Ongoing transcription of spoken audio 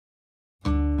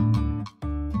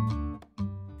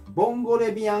ボンゴ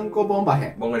レビアンコボンバ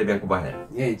ヘ。ボンゴレビアンコボンバ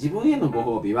ヘ。自分へのご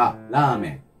褒美は、ラーメ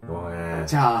ン、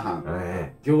チャーハン、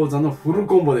餃子のフル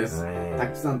コンボです。た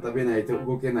くさん食べないと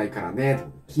動けないからね。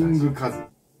キングカズ。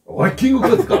おい、キング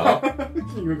カズから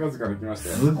キングカズから来ました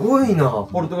よ。すごいな。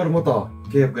ポルトガルまた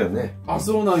契約やね。あ、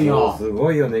そうなんや。す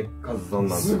ごいよね、カズさん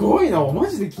なんて。すごいな、マ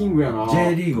ジでキングやな。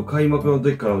J リーグ開幕の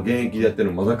時から現役でやって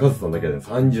るのまだカズさんだけで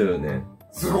30年。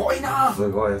すごいな。す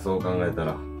ごい、そう考えた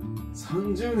ら。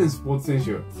30年スポーツ選手。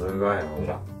すごい、ほ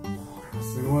ら。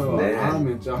すごいわ。ラー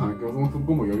メン、チャーハン、餃子のフル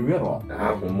コンボ余裕やろ。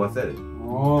ああ、ほんまそうやで。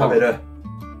食べる。ラ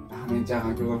ーメン、チャーハ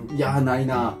ン、餃子。いや、ない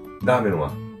な。ラーメン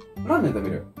はラーメン食べ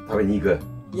る。食べに行く。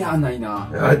いや、ないな。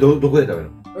どこで食べる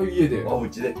の？家で。あ、う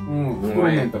ちで。袋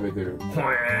麺食べてる。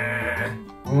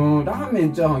ラーメ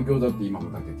ン、チャーハン、餃子って今も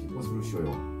だけ結構するっしょよ。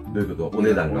どういうこと？お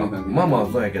値段が。まあまあ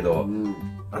そうやけど、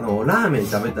ラーメン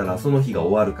食べたらその日が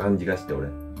終わる感じがして、俺。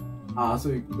ああ、そ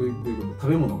ういうこと食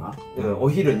べ物が？お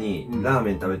昼にラー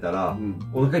メン食べたら、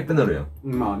お腹いっぱいになるやん。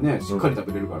まあね、しっかり食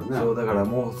べれるからね。そう、だから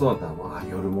もうそうだったら、まあ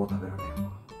夜もう食べられ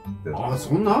んわ。ああ、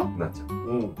そんな？なっちゃう。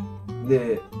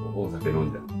で、お酒飲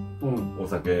んじゃう。お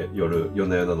酒夜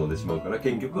な夜な飲んでしまうから、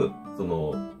結局、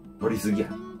取りすぎや。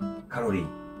カロリー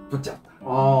取っちゃった。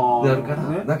ああ。なるから、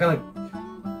なかな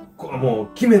か、もう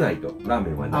決めないと、ラー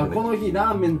メンはね。あ、この日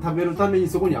ラーメン食べるために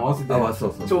そこに合わせて、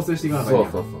調整していかなきゃいけな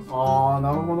い。そう。ああ、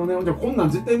なるほどね。じゃあこんなん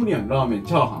絶対無理やん。ラーメン、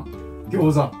チャーハン、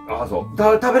餃子。ああ、そう。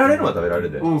食べられるのは食べられ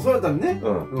るで。そうやったらね。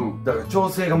だから調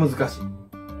整が難しい。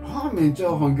ラーメン、チャ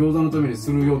ーハン、餃子のために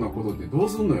するようなことってどう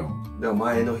すんのよ。だから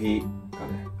前の日かね。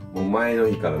もう前の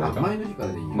日からなんか。前の日か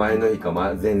らでいいよ。前の日か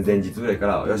前々日ぐらいか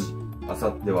ら、よし、あさ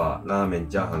ってはラーメン、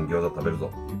チャーハン、餃子食べるぞ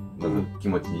っていう。まず気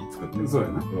持ちに作ってる。そうや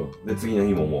な。で、次の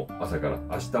日ももう朝から、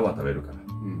明日は食べるから。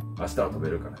明日は食べ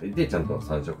るから。で、ちゃんと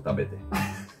3食食べて。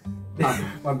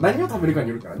まあ何を食べるかに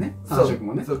よるからね。3食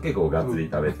もね。そう、結構がっつり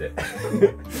食べて。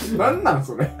なんなん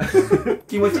それ。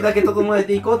気持ちだけ整え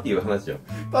ていこうっていう話よ。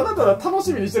ただただ楽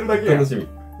しみにしてるだけや。楽しみ。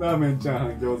ラーメン、チャーハ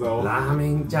ン、餃子を。ラー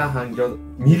メン、チャーハン、餃子。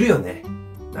見るよね。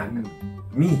なんか、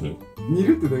見えへん？見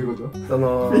るってどういうこと？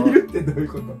見るってどういう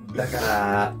こと？だか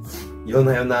ら、夜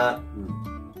な夜な、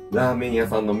ラーメン屋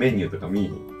さんのメニューとか見えへ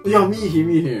ん？いや、見え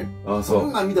へん。あ、そう。そ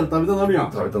んなん見たら食べたなるや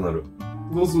ん。食べたなる。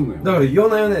どうすんのよ。だから夜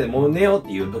な夜なでもう寝ようっ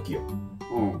ていう時よ。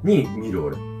に見る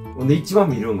俺。ほんで一番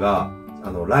見るんが、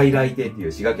来来亭ってい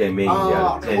う滋賀県メインで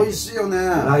ある。美味しいよね。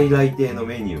来来亭の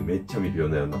メニューめっちゃ見るよ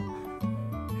ね、夜な。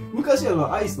昔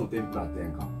アイスの天ぷらあったや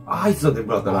んか。アイスの天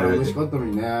ぷらあったら美味しかったの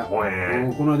にね。ほえ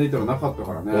ー。この間行ったらなかった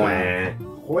からね。ほえー。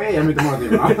ほえーやめてもらっていい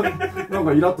かな。なん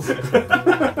かイラッとする。イ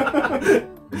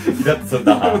ラッとする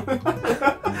だ。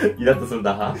イラッとする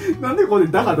だ。なんでここで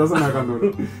ダハ出さなあかんの？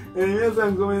皆さ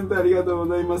んコメントありがとう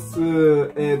ございます。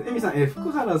エミさん、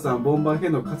福原さん、ボンバーヘ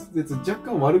の滑舌若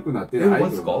干悪くなってない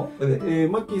ですか？マ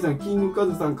ッキーさん、キングカ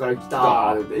ズさんから来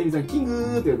た。エミさん、キング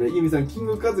ーって言って、エミさん、キン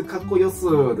グカズかっこよすっ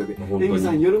て。エミ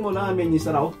さん、夜もラーメンにし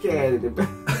たらオッケーって言って。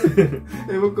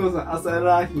向こうさん、朝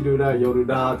ら、昼ら、夜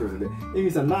らって言って。エ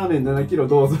ミさん、ラーメン7キロ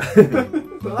どうぞ。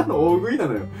ただの大食いな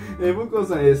のよ。向こう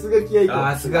さん、スガキ屋行こう。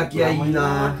あ、スガキ屋いい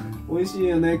な。美味しい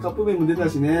よね。カップ麺も出た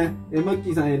しね。マッキ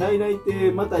ーさん、来来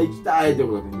亭また行きたいという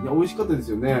ことで、いや、美味しかったで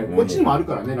すよね。こっちにもある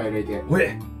からね、来来亭。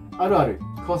あるある。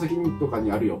川崎とかに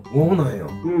あるよ。そうなんや。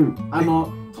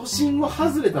都心を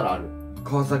外れたらある。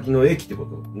川崎の駅ってこ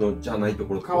とのじゃないと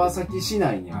ころ？川崎市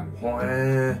内にある。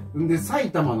へえ。で、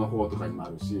埼玉の方とかにもあ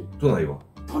るし。都内は？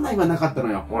都内はなかったの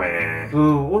よ。俺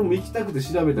も行きたくて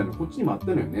調べたのこっちにもあった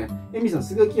のよね。エミさん、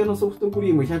スガキ屋のソフトク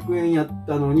リーム100円やっ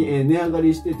たのに、値上が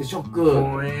りしててショック。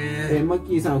マッ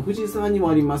キーさん、藤沢にも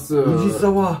あります。藤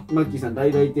沢。マッキーさん、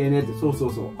来来亭ねって。そうそ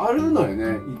うそう。あるのよ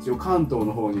ね。一応関東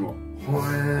の方にも。だ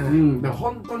から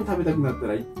本当に食べたくなった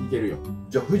ら行けるよ。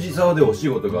じゃあ藤沢でお仕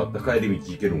事があった帰り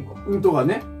道行けるんか。とか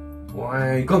ね。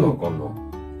行かなあかんの。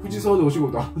藤沢でお仕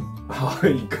事一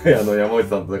回山内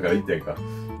さんとだから行ってんか。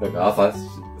なんか朝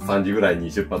3時ぐらいに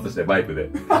出発してバイク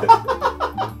で。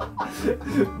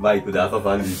バイクで朝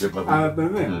3時に出発して。あった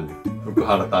ね。福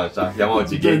原単車、山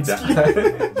内玄ちゃん。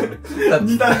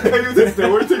2段階右折で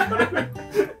置いてかれる。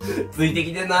ついて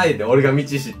きてないって俺が道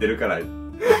知ってるから。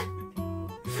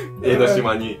江ノ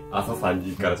島に朝3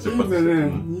時から出発して。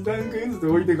2段階ずつ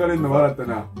置いてかれんの笑った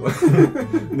な。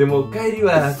でも帰り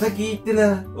は先行って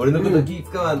な。俺のこと気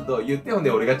使わんと言ってよ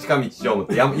ね。俺が近道しよう思っ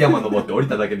て山登って降り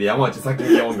ただけで山内先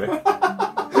に読んで。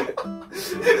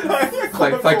あ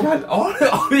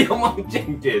れ山内や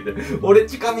んけって。俺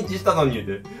近道したのにっ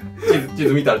て。地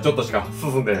図見たらちょっとしか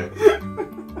進んでへん。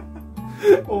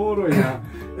おもろいな。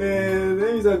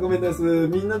エミさんコメントです。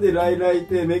みんなで来来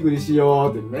亭巡りし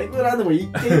ようって。巡らんでも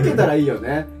一軒行けたらいいよ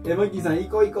ね。マッキーさん行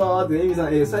こう行こうって。エミさ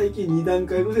ん、最近2段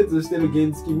階右折してる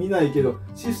原付見ないけど、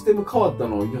システム変わった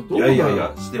の？いや、どうだろう？いやい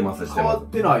や、してますしてます。変わっ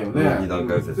てないよね。2段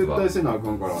階右折は。絶対せなあ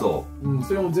かんから。そう。うん、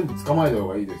それも全部捕まえた方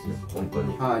がいいですよ。本当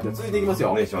に。はい、じゃあ続いていきます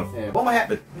よ。お願いします。ボンバ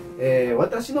ヘ。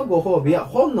私のご褒美は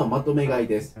本のまとめ買い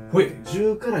です。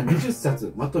10から20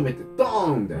冊まとめてド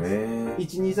ーンで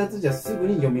す。1、2冊じゃすぐ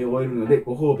に読み終えるので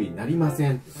ご褒美になりませ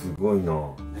ん。すごいな。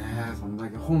ねえ、そんだ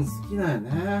け本好きなん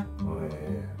やね。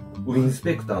ウィンス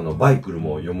ペクターのバイクル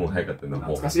も読むの早かったな。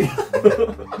懐かしい。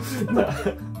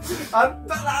あっ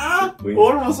たなぁ。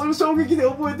俺もそれ衝撃で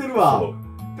覚えてるわ。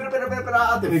ペラペラペラペラ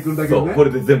ーってめくるだけでね。そう、これ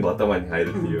で全部頭に入る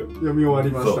っていう。読み終わ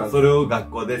りました。それを学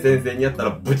校で先生にやった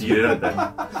らブチ切れられ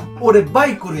た。俺バ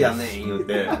イクルやねん言う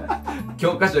て、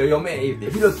教科書読め言う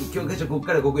て、ひろき教科書こっ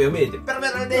からここ読めって、ペラペ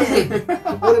ラで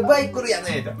俺バイクルや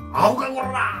ねんって、アホかこ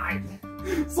らーっ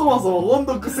て。そもそもほん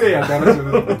と癖やって話よ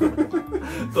ね。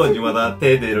当時まだ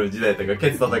手出る時代とか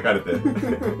ケツ叩かれて。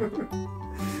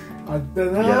あった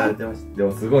なぁ。やられてました。で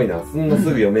もすごいな。そんなすぐ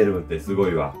読めるってすご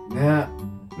いわ。ね。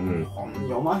本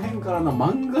読まへんからな、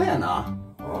漫画やな。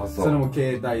ああ、そう。それも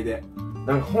携帯で。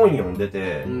なんか本読んで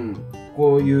て、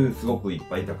こういうすごくいっ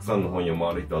ぱいたくさんの本読ま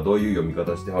れる人はどういう読み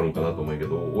方してはるんかなと思うけ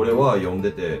ど、俺は読ん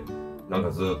でて、なん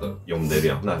かずーっと読んでる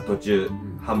やん。なんか途中、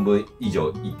半分以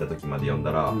上行った時まで読ん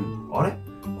だら、あれ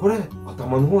これ、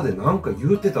頭の方でなんか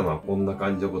言うてたな、こんな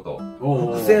感じのこと。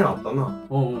伏線あったな。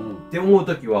って思う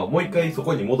時は、もう一回そ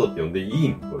こに戻って読んでいい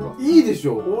んこれは。いいでし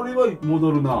ょ。俺は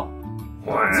戻るな。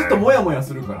ずっとモヤモヤ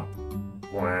するから。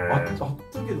あっ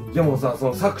たけど。でもさ、そ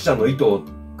の作者の意図を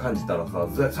感じたらさ、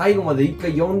最後まで一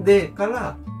回読んでか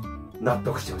ら納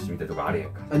得してほしいみたいなとこあるやん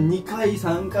か。2回、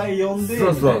3回読んで、そ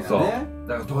うそうそう。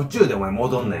だから途中でお前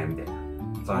戻んなよみたいな。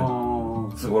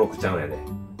すごろくちゃうんやで。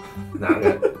なんか、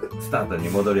スタートに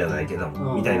戻るやないけど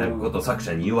も、みたいなことを作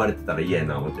者に言われてたら嫌や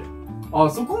な思って。あ、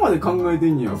そこまで考えて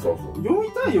んや。そうそう。読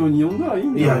みたいように読んだらいい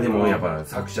んだよ。いや、でもやっぱ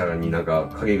作者になんか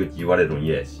陰口言われるの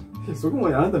嫌やし。そこま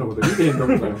であんたのこと見てへんと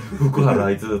思うから。福原あ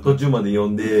いつ途中まで読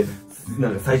んで、な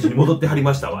んか最初に戻ってはり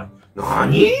ましたわ。な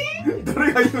に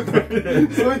誰が言うた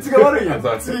そいつが悪いやん。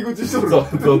告げ口しとる。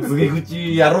そう、告げ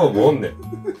口やろうもんね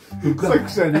ん。作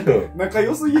者に仲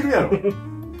良すぎるやろ。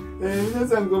皆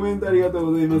さんコメントありがと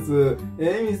うございます。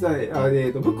エミさん、ブ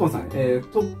ッコンさん、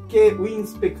特系ウィン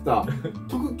スペクター。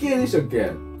特系でしたっ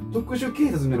け？特殊警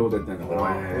察みたいなことやってんだから、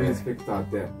ウィンスペクターっ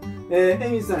て。エ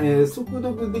ミさん、速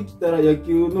読できたら野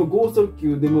球の剛速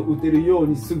球でも打てるよう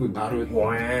にすぐなる。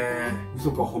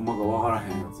嘘かほんまかわからへん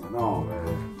やつやな。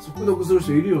速読する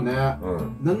人いるよね。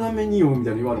斜めに読むみ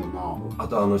たいに言われるもんな。あ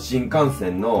と新幹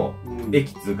線の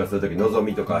駅通過するとき、のぞ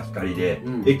みとか光で、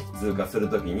駅通過する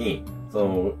ときに、そ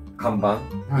の看板、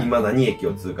今何駅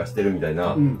を通過してるみたい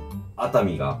な、熱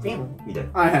海がピュンみたいな。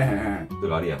と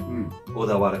かあるやん。小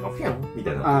田原がピュンみ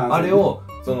たいな。あれを、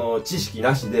その知識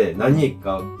なしで何駅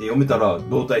かって読めたら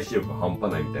動体視力半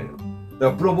端ないみたいな。だか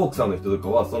らプロボクサーの人とか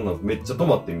はそんなめっちゃ止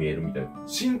まって見えるみたいな。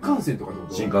新幹線とかってこ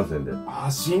と？新幹線で。あ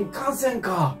あ、新幹線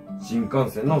か。新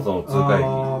幹線のその通過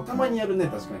駅。たまにやるね、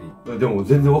確かに。でも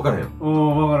全然分からへん。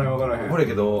分からへん。これ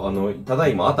けど、ただ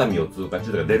いま熱海を通過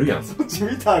中とか出るやん。そっち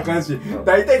見たらあかんし、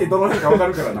大体でどの辺か分か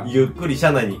るからな。ゆっくり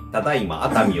車内に、ただいま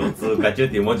熱海を通過中っ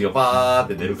ていう文字がバーっ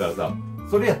て出るからさ、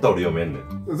それやったら俺読めんね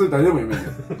ん。それ誰でも読めん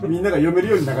ねん。みんなが読める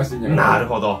ように流してんやから。なる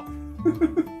ほど。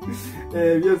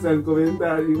皆さんコメン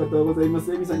トありがとうございま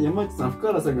す。エミさん、山内さん、福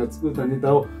原さんが作ったネ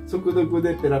タを速読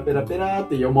でペラペラペラっ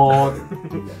て読もうっ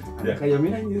て。なかなか読め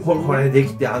ないんですよ。これで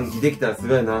きて暗記できたらす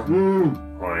ごいな。だか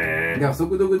ら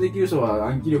速読できる人は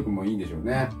暗記力もいいんでしょう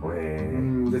ね。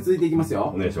で、続いていきます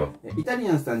よ。お願いします。イタリ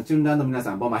アンさん、チュンランの皆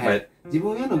さん、ボマヘ。自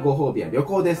分へのご褒美は旅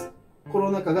行です。コ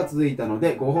ロナ禍が続いたの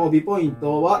で、ご褒美ポイン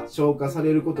トは消化さ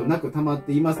れることなく溜まっ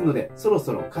ていますので、そろ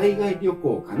そろ海外旅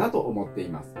行かなと思ってい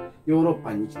ます。ヨーロッ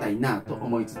パに行きたいなと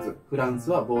思いつつ、フラン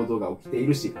スは暴動が起きてい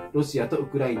るし、ロシアとウ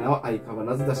クライナは相変わ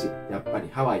らずだし、やっぱり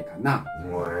ハワイかな。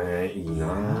いい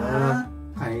な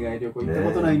ぁ。海外旅行行った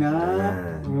ことないな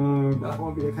ぁ。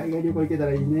ご褒美で海外旅行行けた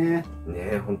らいいね。ね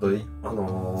え、本当に、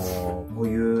こう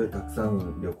いうたくさ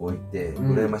ん旅行行って、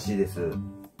羨ましいです。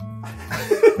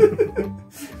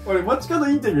俺、街角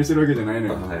インタビューしてるわけじゃないの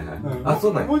よ。あ、そ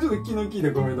うなんや。もうちょっと昨日聞い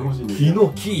たコメント欲しいんです。昨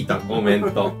日聞いたコメン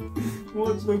ト。も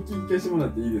う一度聞かせてもら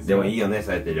っていいですか？でもいいよね、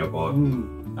そうやって旅行。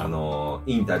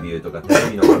インタビューとかテ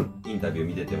レビのインタビュー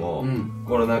見てても、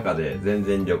コロナ禍で全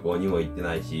然旅行にも行って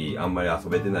ないし、あんまり遊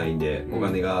べてないんで、お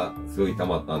金がすごい貯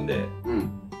まったんで、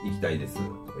行きたいですと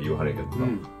か言われるけどさ、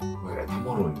た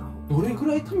まるんな。どれぐ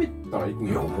らい貯めたら行くん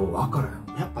やろ？もう分から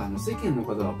ん。やっぱ世間の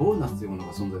方はボーナスというもの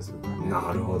が存在するからね。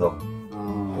なるほど。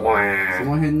そ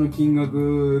の辺の金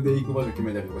額で行く場所決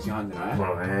めたりとかしはんじゃ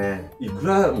ない？いく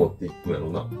ら持っていくんやろ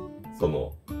な。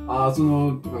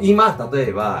今、例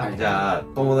えば、じゃあ、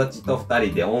友達と2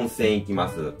人で温泉行きま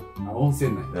す。温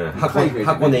泉内。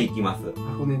箱根行きます。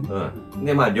箱根ね。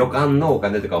で、まあ、旅館のお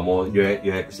金とかも予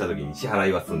約した時に支払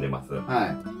いは済んでます。は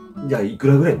い。じゃあ、いく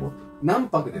らぐらい持って何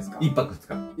泊ですか？1泊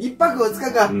2日。1泊2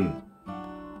日か。うん。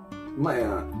まあ、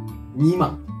2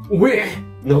万。おえ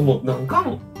何か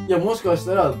も。いや、もしかし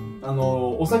たら、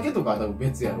お酒とかは多分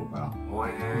別やろうから。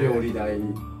料理代。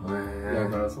だ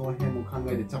からその辺も考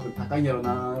えて多分高いんやろ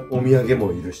な。お土産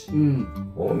もいるし。うん。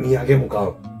お土産も買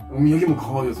う。お土産も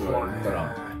買うよ、それ。だった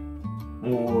ら。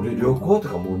もう俺旅行と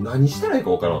かもう何したらいいか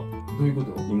分からん。どういうこ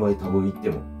と？今多分行って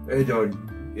も。じゃあ、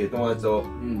友達と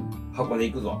箱根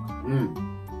行くぞ。うん。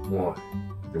も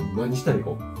う、でも何したらいい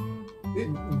か。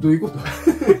どういうこと？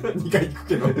 2 回行く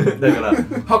けど。だから、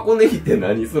箱根行って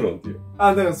何するんっていう。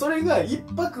だからそれが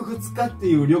1泊2日って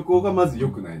いう旅行がまず良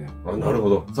くないね。なるほ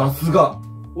ど。さすが。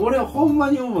俺はほん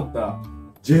まに思った。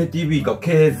JTB か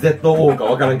KZO か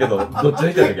分からんけど、どっち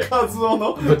の人だっけ？カズオ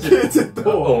の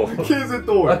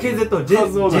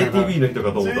KZO。KZO。JTB の人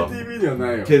かと思った。JTB では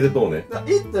ないよ。KZO ね。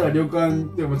行ったら旅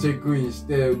館でもチェックインし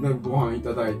て、ご飯い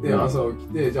ただいて、朝起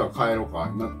きて、じゃあ帰ろうか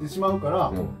になってしまうか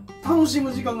ら、楽し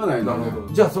む時間がないの。なるほ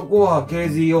ど。じゃあそこは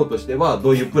KZO としては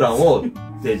どういうプランを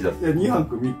提示だった？いや、2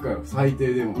泊3日よ、最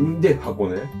低でも。で、箱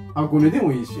根？箱根で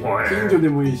もいいし、近所で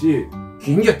もいいし。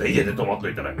近所やったら家で泊まっと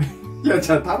いたらいい。いや、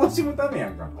じゃあ楽しむためや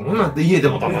んか。こんなんって家で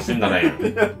も楽しんだらいい。い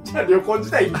や、じゃあ旅行自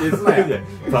体否定すなよ。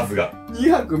さすが。2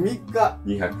泊3日。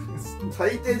2泊。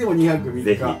最低でも2泊3日。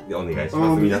ぜひお願いし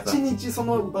ます、皆さん。1日そ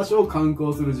の場所を観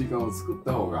光する時間を作っ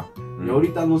た方が、よ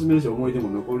り楽しめるし、思い出も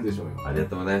残るでしょうよ。ありが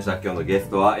とうございました。今日のゲス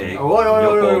トは、旅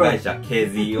行会社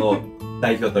KZO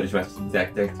代表取締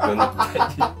役君の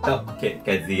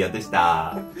KZO でし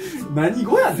た。何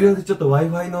語やねん。すいません、ちょっと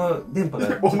Wi-Fi の電波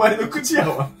が。お前の口や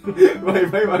わ。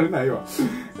Wi-Fi 悪ないわ。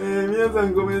皆さ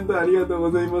んコメントありがとうご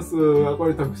ざいます。こ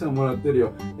れたくさんもらってる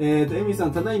よ。エミさ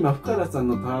ん、ただいま福原さん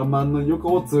のタワマンの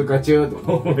横を通過中。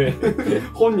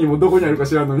本人もどこにあるか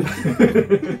知らんのに。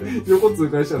横通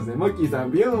過したんですね。マッキーさ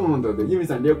ん、ビューンと言って、ユミ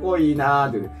さん旅行いいなー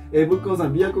って言って、ブッコンさ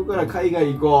ん、琵琶湖から海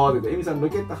外行こうって言って、エミさんロ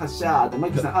ケット発射って、マ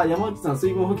ッキーさん、山内さん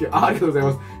水分補給、ありがとうござい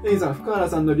ます。エミさん、福原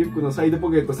さんのリュックのサイド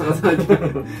ポケット探さないといけな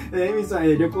い。エミさん、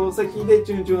旅行先で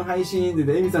チュンチュン配信って言っ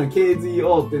て、エミさん、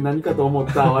KZO って何かと思っ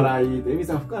た笑いって、エミ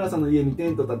さん、福原さんの家にテ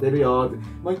ント建てるよって、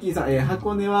マッキーさん、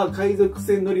箱根は海賊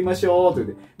船乗りましょうって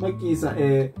言って、マッキーさん、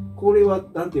これは、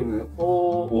なんていうの？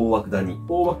大涌谷。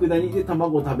大涌谷で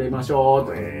卵食べましょう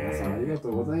と。皆さん、ありがと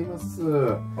うございます。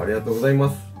ありがとうございま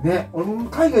す。ね、俺も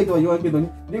海外とは言わんけど、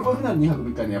旅行行くなら2泊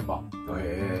3日ね、やっぱ。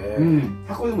うん。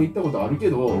箱根も行ったことあるけ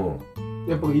ど、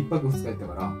やっぱ1泊2日やった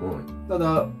から、た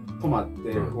だ、泊まっ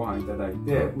てご飯いただい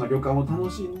て、まあ旅館を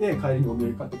楽しんで帰りにお土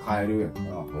産買って帰るやか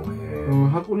ら、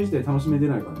箱根自体楽しめて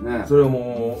ないからね。それは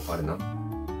もう、あれな。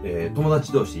友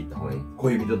達同士で行った方がいい？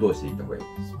恋人同士で行った方がいい？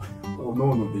お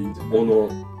のおのでいいんじゃない？おの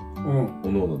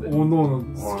おので。おのおの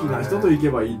好きな人と行け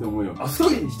ばいいと思うよ。一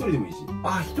人でもいいし。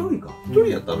一人か。一人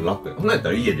やったら楽や。そんなんやった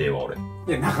ら家でええわ、俺。い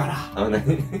や、だから。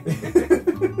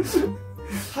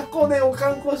箱根を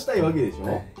観光したいわけでし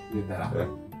ょ？言ったら。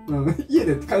家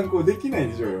で観光できない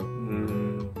でしょうよ。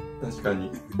確か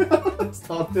に。伝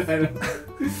わってないな。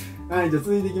はい、じゃあ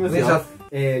続いていきますよ。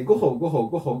ご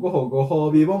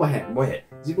褒美もまへ。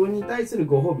自分に対する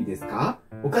ご褒美ですか？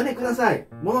お金ください。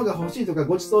物が欲しいとか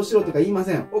ご馳走しろとか言いま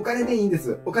せん。お金でいいんで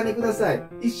す。お金ください。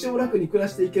一生楽に暮ら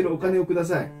していけるお金をくだ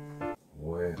さい。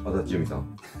足立由美さ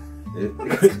ん。違う？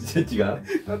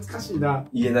懐かしいな。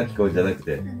家なき子じゃなく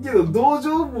て。けど、同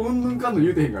情もうんぬんかんの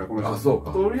言うてへんから、この人。そう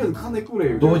か。とりあえず金くれ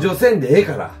よ。同情せんでええ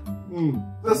から。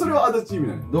それは足立由美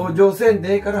なの。同情せん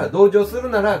でええから、同情する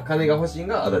なら金が欲しいん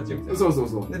が足立由美さん。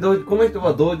そう。で、この人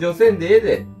は同情せんでええ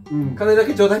で、金だ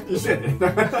けちょうだいって。一緒やね。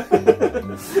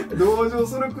同情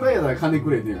するくらいやったら金く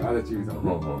れっていうのが足立由美さん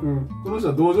は。この人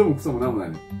は同情もクソもなんもな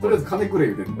いね。とりあえず金くれ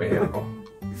言うてんの。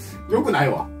よくない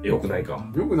わ。よくないか。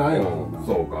よくないわ。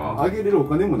そうか。あげれるお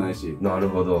金もないし。なる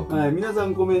ほど。はい、皆さ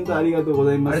んコメントありがとうご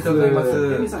ざいます。ありがとうございま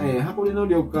す。エミさん、箱根の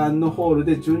旅館のホール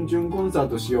でチュンチュンコンサー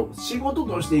トしよう。仕事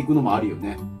として行くのもあるよ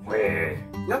ね。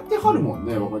やってはるもん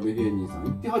ね、若手芸人さん。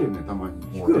行ってはるよね、たま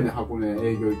に。聞くよね、箱根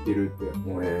営業行ってるって。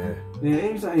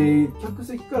エミさん、客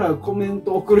席からコメン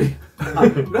ト送る。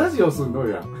ラジオすんの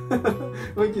や。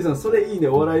マッキーさん、それいいね、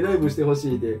お笑いライブしてほ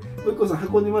しいで。ムッコさん、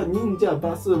箱根は忍者、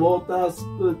バス、ウォータース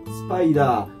パイ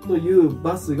ダーという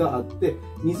バスがあって、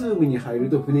湖に入る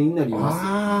と船になり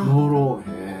ます。乗ろ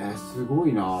う。すご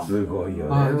いな。すごいよ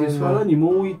ね。で、さらに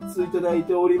もう一通いただい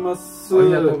ております。あ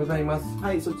りがとうございます。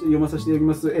はい、そっちで読まさせていただき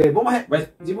ます。ボンバ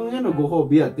ヘ。自分へのご褒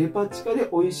美やデパ地下で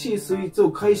美味しいスイーツ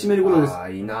を買い占めることです。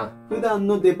いいな。普段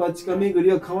のデパ地下巡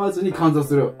りは買わずに観察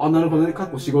する。なるほどね。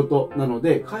仕事なの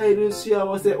で、買える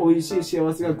幸せ、美味しい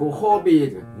幸せがご褒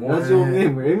美。ラジオネ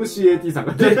ーム MCAT さん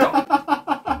が出た。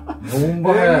ボン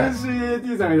バヘ。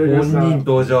MCAT さんがいただきました。本人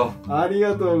登場。あり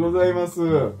がとうございます。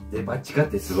デパ地下っ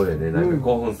てすごいよね。なんか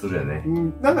興奮するよね。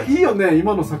なんかいいよね、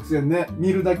今の作戦ね。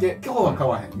見るだけ。今日は買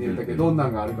わへん。見るだけ。どんな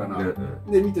んがあるかな。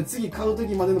で、見て次買う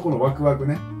時までのこのワクワク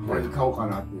ね。何買おうか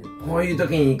なっていう。こういう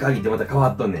時に限ってまた変わ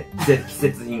っとんねん。季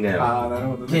節品がよ。なる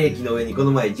ほどね。ケーキの上にこ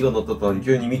の前イチゴ乗っとったのに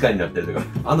急にみかんになってるとか、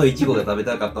あのイチゴが食べ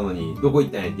たかったのに、どこ行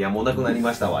ったんやって、いやもうなくなり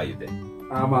ましたわ、言うて。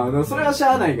まあ、それはし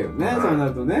ゃあないけどね、そうな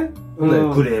るとね。ク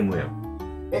レームやん。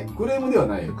クレームでは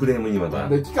ないよ。クレームにまた。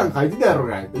で、期間書いてたやろ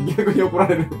がいって逆に怒ら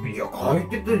れる。いや、書い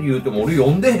てて言うても俺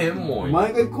読んでへんもん。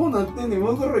毎回こうなってんねん、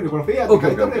分からへんねん、これフェアって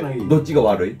書いてあるやない。どっちが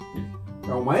悪い？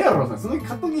お前やろ、その時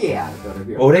買っとけやって言われ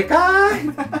るよ。俺かーい。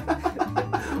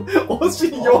惜し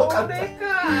い、弱かった。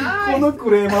このク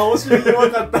レーマー惜しい、弱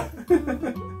かった。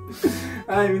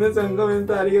はい、皆さんコメン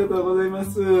トありがとうございま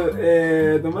す。マ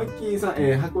ッキーさ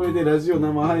ん、箱根でラジオ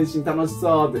生配信楽し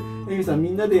そうって。エミさん、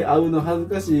みんなで会うの恥ず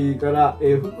かしいから、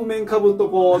覆面かぶっと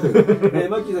こうって。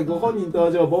マッキーさん、ご本人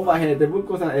登場、ボンバーヘーって。ぶっ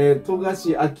こさん、富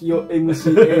樫昭夫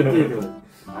MCAT って。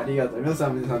ありがとう。皆さ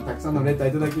ん、たくさんのレター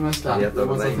いただきました。ありがとう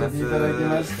ございます。いただき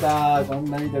ました。こん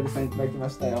なにたくさんいただきま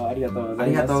したよ。ありがとうございます。あ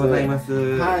りがとうございます。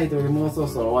はい、というわけで、もうそろ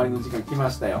そろ終わりの時間来ま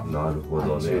したよ。なるほ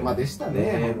どね。中間でした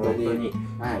ね、本当に。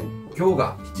はい。今日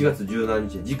が7月17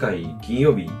日、次回金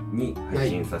曜日に配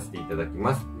信させていただき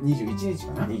ます。21日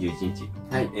かな ?21 日。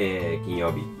はい。金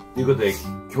曜日。ということで、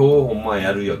今日ほんま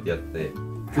やるよってやって、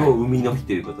今日海の日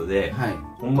ということで、はい。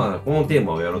ほんまこのテー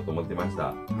マをやろうと思ってました。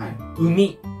はい。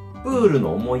海、プール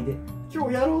の思い出。今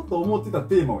日やろうと思ってた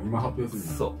テーマを今発表するん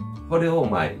だ。そう。これを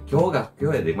今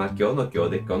日やで、まあ今日の今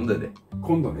日で、今度で。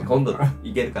今度ね。今度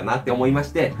いけるかなって思いま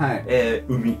して、はい。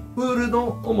海、プール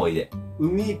の思い出。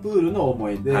海、プールの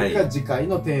思い出が次回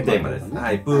のテーマですね。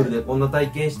はい。プールでこんな体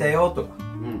験したよとか、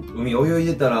海泳い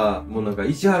でたら、もうなんか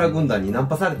石原軍団にナン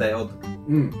パされたよとか、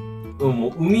も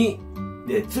う海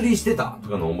で釣りしてたと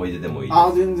かの思い出でもいいで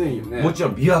す。全然いいよね。もちろ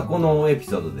ん琵琶湖のエピ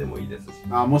ソードでもいいですし。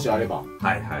もしあれば。は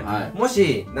いはい。も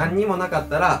し何にもなかっ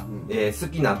たら、好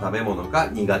きな食べ物か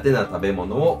苦手な食べ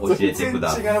物を教えてくだ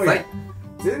さい。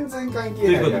全然関係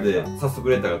ない。ということで、早速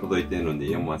レターが届いているので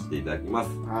読ませていただきます。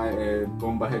はい、ボ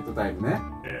ンバヘッドタイムね。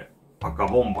赤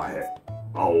ボンバヘ、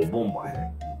青ボンバヘ、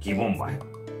黄ボンバヘ、ボ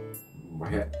ンバ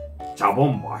ヘ、茶ボ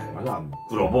ンバヘ、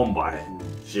黒ボンバヘ、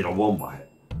白ボンバヘ、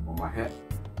ボンバヘ、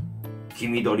黄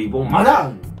緑ボンバ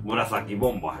ヘ、紫ボ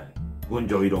ンバヘ、群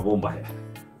青色ボンバヘ、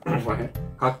ボンバヘ、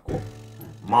かっこ、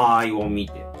間合いを見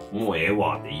て、もうええ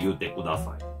わって言うてくだ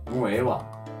さい。もうええわ。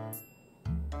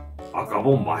赤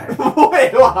ボンバヘ。もう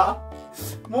ええわ。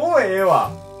もうええわ。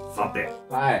さて、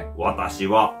はい。私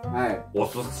は、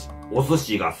お寿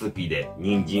司が好きで、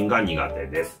人参が苦手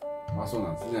です。そう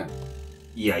なんですね。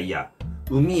いやいや、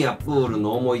海やプール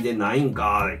の思い出ないん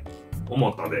かい、思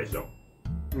ったでしょ。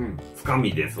つか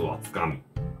みですわ、つかみ。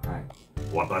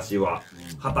私は、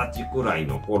20歳くらい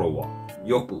の頃は、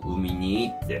よく海に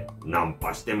行ってナン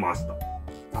パしてました。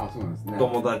そうなんですね。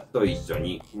友達と一緒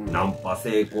にナンパ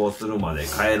成功するまで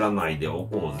帰らないでお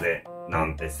こうぜな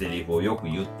んてセリフをよく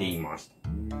言っていまし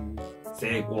た。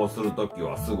成功するとき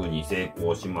はすぐに成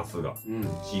功しますが、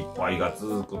失敗が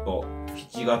続くと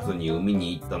7月に海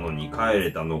に行ったのに帰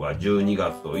れたのが12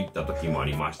月と言った時もあ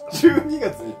りました。12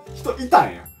月に人いた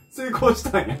んや。成功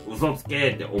したんや。嘘つけ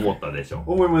ーって思ったでしょ。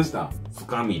思いました。つ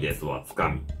かみですわ、つか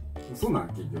み。そうなん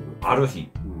結局。ある日、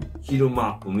昼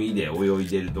間海で泳い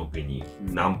でる時に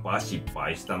ナンパ失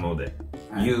敗したので、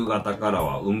夕方から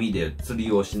は海で釣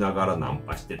りをしながらナン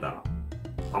パしてたら、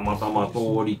たまたま通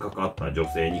りかかった女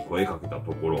性に声かけた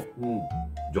ところ、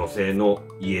女性の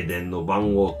家電の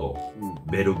番号と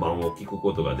ベル番を聞く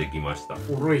ことができました。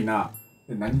古いな。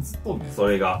何釣っとんねん。そ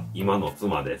れが今の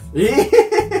妻です。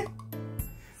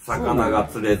魚が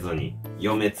釣れずに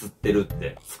嫁釣ってるっ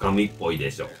てつかみっぽいで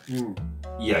しょ。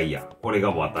いやいや、これが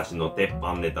私の鉄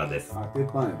板ネタです。鉄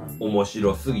板やな。面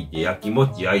白すぎて焼きも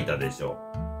ち焼いたでしょ。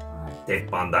鉄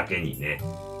板だけにね。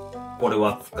これ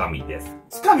はつかみです。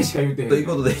つかみしか言うてへん。という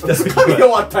ことで、つかみ終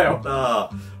わったよ。あ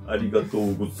りがと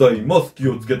うございます。気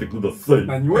をつけてください。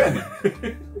何をやねん。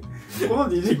この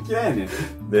DJ 嫌いやねん。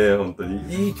ね本当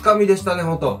に。いいつかみでしたね、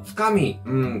ほんと。つかみ。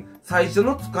最初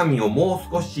のつかみをも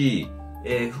う少し、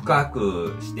深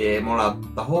くしてもらっ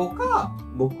た方が、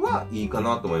僕はいいか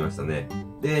なと思いましたね。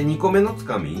で、2個目のつ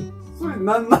かみ。それ、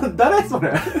誰そ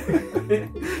れ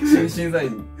審査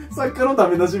員。作家のダ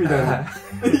メ出しみたいな。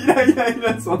い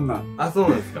らん、そんな。あ、そう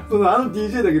なんですか。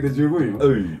DJ だけで十分よ。はい、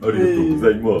ありがとうご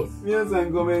ざいます。皆さ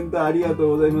んコメントありがと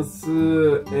うございます。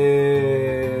ぶ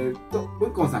っ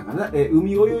こんさんかな。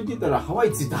海泳いでたらハワ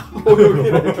イ着いた。泳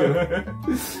げないけ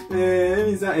ど。エ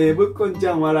ミさん、ぶっこんち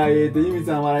ゃん笑い。ユミ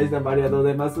さん笑いさんもありがとうご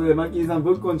ざいます。マッキーさん、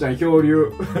ぶっこんちゃん漂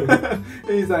流。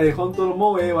エミさん、本当の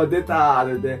もうええわ、出た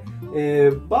ー。で、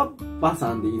バッバ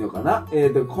さんでいいのかな。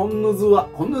コンヌズワ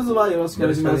よろしくお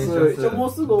願いします。一応も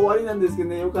うすぐ終わりなんですけど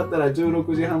ね、よかったら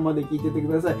16時半まで聞いてて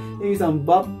ください。エミさん、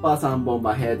バッパさん、ボン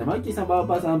バヘ。マッキーさん、バッ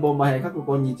パさん、ボンバヘ。かく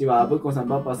こんにちは。ブッコンさん、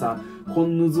バッパさん、コ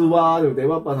ンヌズワで、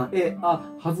バッパさん、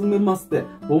はじめまして。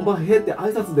ボンバヘって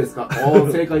挨拶ですか？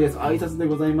正解です。挨拶で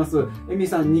ございます。エミ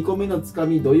さん、2個目のつか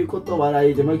み、どういうこと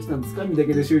笑いで、マッキーさん、つかみだ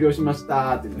けで終了しまし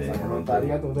た。って皆さん、本当あり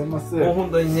がとうございます。もう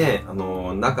本当にね、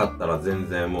なかったら全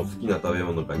然もう好きな食べ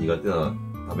物か苦手な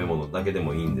食べ物だけで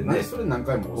もいいんでね。それ何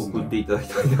回も送っていただ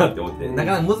きたいなって思って。な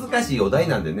かなか難しいお題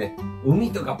なんでね。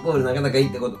海とかプールなかなかいい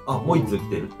ってこと。あ、もう一通来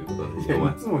てるってことで。い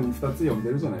つもに2つ読んで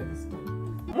るじゃないですか。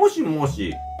もしも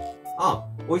し。あ、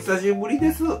お久しぶり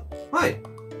です。はい。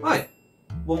はい。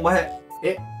ボンバヘ。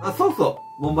あ、そうそ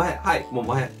う。ボンバヘ。はい、ボン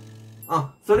バヘ。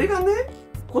あ、それがね、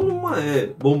この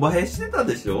前、ボンバヘしてた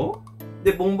でしょ？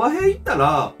で、ボンバヘ行った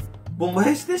ら、ボンバ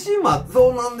ヘしてしまった。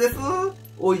そうなんです。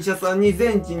お医者さんに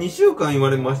全治2週間言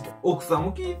われました。奥さん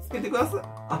も気をつけてくださ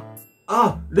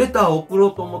い。レター送ろ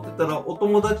うと思ってたら、お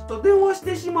友達と電話し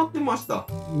てしまってました。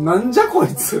なんじゃこい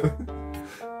つ。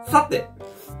さて。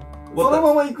その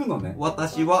まま行くのね。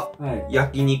私は、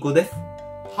焼肉です。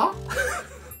は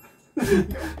好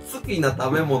きな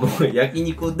食べ物は焼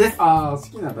肉です。好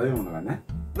きな食べ物がね。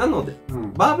なので、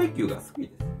バーベキューが好きで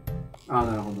す。な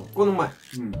るほど。この前、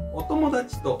お友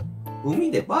達と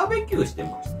海でバーベキューして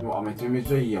ました。うわ、めちゃめ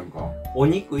ちゃいいやんか。お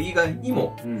肉以外に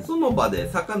も、その場で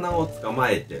魚を捕ま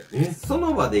えて、そ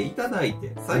の場でいただい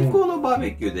て、最高のバー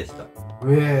ベキューでした。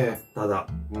ただ、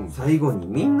最後に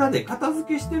みんなで片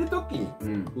付けしてる時に、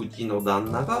うちの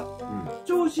旦那が、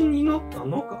調子に乗った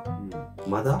のか、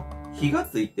まだ火が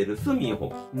ついてる炭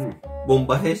を、ボン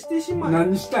バヘしてしまい、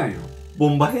何したんよ。ボ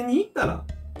ンバヘに行ったら、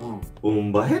ボ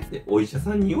ンバヘってお医者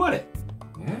さんに言われ、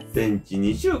全治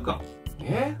2週間。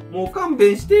もう勘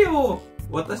弁してよ。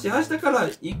私明日から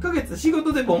1ヶ月仕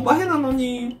事でボンバヘなの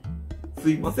に。す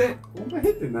いません。ボンバ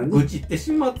ヘって何？愚痴って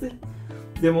しまって。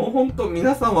でもほんと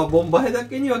皆さんはボンバヘだ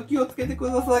けには気をつけてく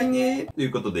ださいね。とい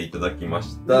うことでいただきま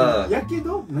した。やけ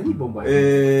ど？何ボンバ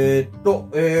ヘ？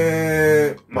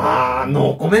まあ、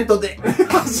ノーコメントで。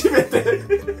初めて。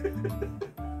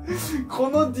こ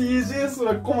の DJ す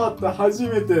ら困った初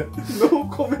めて。ノ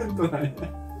ーコメントなんや。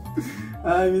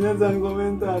はい、皆さんコ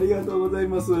メントありがとうござい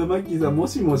ます。マッキーさん、も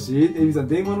しもしエミさん、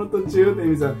電話の途中エ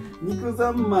ミさん、肉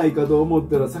三昧かと思っ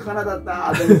たら魚だっ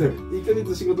たエミさん、1ヶ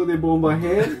月仕事でボンバ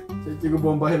ヘ結局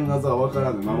ボンバヘの謎は分か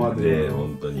らぬままで。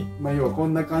本当に。まあ、要はこ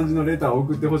んな感じのレターを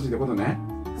送ってほしいってことね。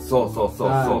そう。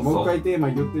もう一回テーマ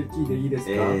言って聞いていいです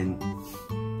か？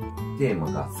テー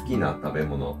マが好きな食べ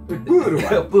物。プール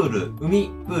は海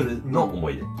プールの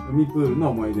思い出。海プールの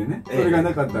思い出ね。それが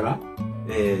なかったら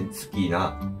好き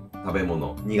な食べ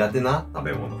物、苦手な食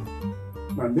べ物。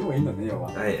なんでもいいのね、要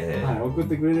は。はい、送っ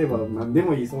てくれれば何で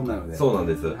もいいそうなので。そうなん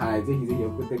です。はい、ぜひぜひ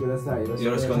送ってください。よ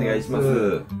ろしくお願いします。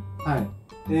はい。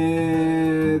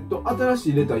新し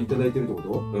いレターいただいてるって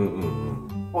こ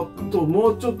と？も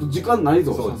うちょっと時間ない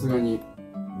ぞ、さすがに。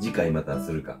次回また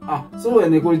するか。そうや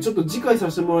ね。これちょっと次回さ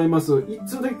せてもらいます。い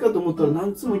つだけかと思ったら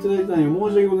何通もいただいたんよ。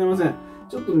申し訳ございません。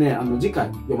ちょっとね、次回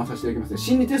読まさせていただきます。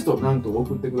心理テストなんと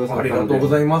送ってくださったので。ありがとうご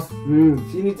ざいます。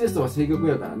心理テストは正確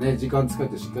やからね、時間使っ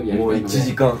てしっかりやりたいので。もう1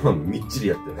時間半みっちり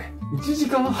やってね。1時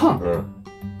間半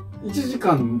？1時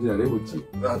間じゃね、うち。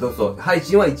そう。配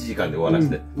信は1時間で終わら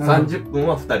せて。30分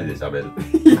は2人で喋る。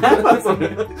いや、そ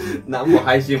れ。何も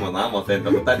配信も何もせんと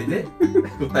2人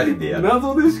でやる。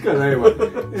謎でしかないわ。マ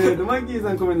ッキー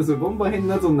さんコメントする。ボンバヘン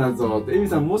謎。エミ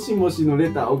さん、もしもしの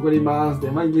レター送ります。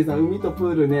マッキーさん、海と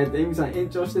プールね。エミさん、延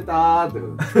長してたってこ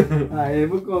と。はい、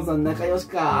ブッコンさん、仲良し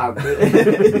かって。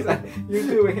エミさん、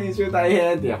YouTube 編集大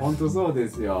変って。いや、ほんとそうで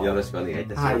すよ。よろしくお願いい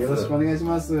たします。はい、よろしくお願いし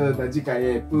ます。次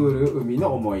回、プール、海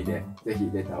の思い出。ぜひ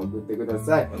レター送ってくだ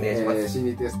さい。お願いします。心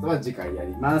理テストは次回や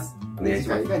ります。次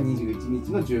回が21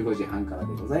日の15時半からで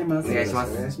ございます。お願いしま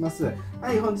す。お願いします。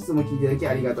はい、本日も聞いていただき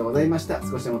ありがとうございました。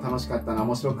少しでも楽しかったな、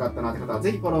面白かったなって方は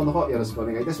ぜひフォローの方よろしくお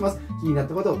願いいたします。気になっ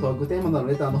たこと、トークテーマの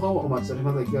レターの方もお待ちしており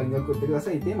ますので気軽に送ってくだ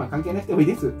さい。テーマ関係なくてもいい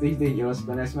です。ぜひぜひよろし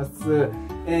くお願いします。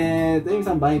ユミ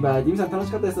さんバイバイ。ユミさん楽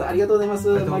しかったです。ありがとうございます。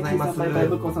マイキーさんバイバイ。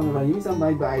ブッコンさんバイバイ。ユミさんバ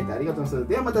イバイ。ありがとうございます。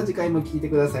ではまた次回も聞いて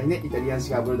くださいね。イタリアン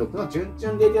シガーブルドッグのチュンチ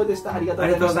ュンレディオでした。ありがとう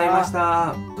ございまし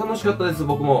た。楽しかったです、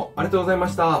僕も。ありがとうございま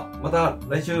した。また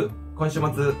来週、今週末。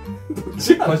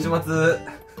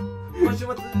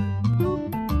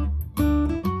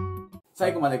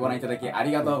最後までご覧いただきあ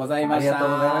りがとうございました。ありが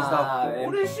とうございました。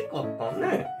嬉しかった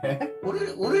ね。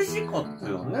嬉しかった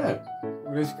よね。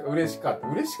嬉しかった。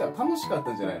楽しかっ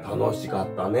たんじゃないの？楽しかっ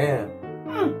たね。う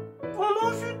ん。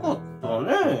楽しかった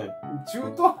ね。中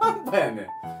途半端やね。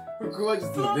腹話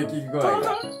術の出来具合が。楽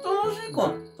しか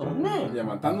ったね。いや、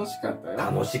まあ楽しかったよ。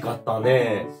楽しかった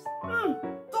ね。う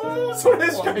ん。そ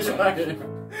れしか言わへん。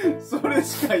それ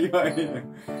しか言わへ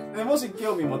ん。でもし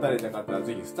興味持たれた方は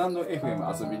ぜひスタンド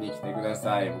FM 遊びに来てくだ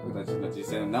さい。僕たちの実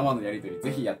際の生のやりとり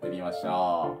ぜひやってみまし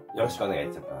ょう。よろしくお願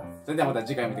いします。それではまた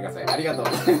次回見てください。ありがとう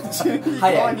ございます。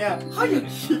早い。人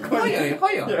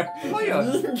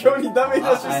形にダメ出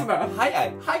しすな。早か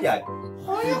っ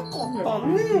た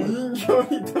ね。人形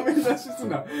にダメ出しす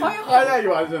な。早い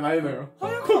わじゃないのよ。こ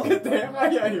けて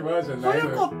早いわじゃないの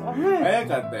よ。早かったね。早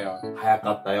かったよ。早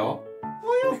かったよ。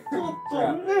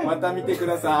また見てく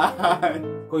ださい。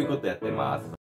こういうことやってます。